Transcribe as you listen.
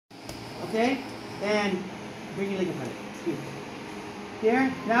Okay? And bring your leg up on it.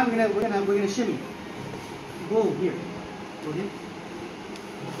 Here. Now we're gonna shimmy. Boom, here. Okay?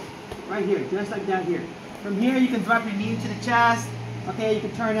 Right here, just like that here. From here you can drop your knee to the chest. Okay, you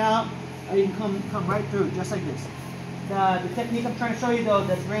can turn out, or you can come right through, just like this. The technique I'm trying to show you though,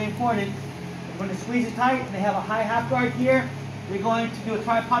 that's very important. We're going to squeeze it tight. They have a high half guard here. We're going to do a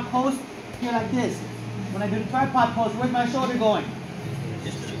tripod pose here like this. When I do the tripod pose, where's my shoulder going? Into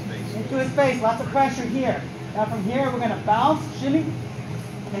his face. Into his face. Lots of pressure here. Now from here, we're going to bounce, shimmy,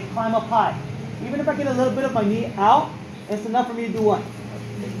 and climb up high. Even if I get a little bit of my knee out, it's enough for me to do what?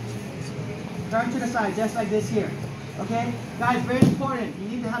 Turn to the side, just like this here. Okay? Guys, very important. You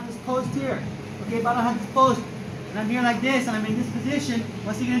need to have this posed here. Okay, if I don't have this posed, and I'm here like this, and I'm in this position,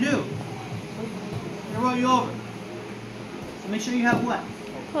 what's he going to do? He's going to roll you over. So make sure you have what?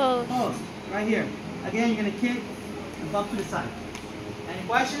 Pose. Pose. Right here. Again, you're going to kick and bump to the side. Any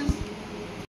questions?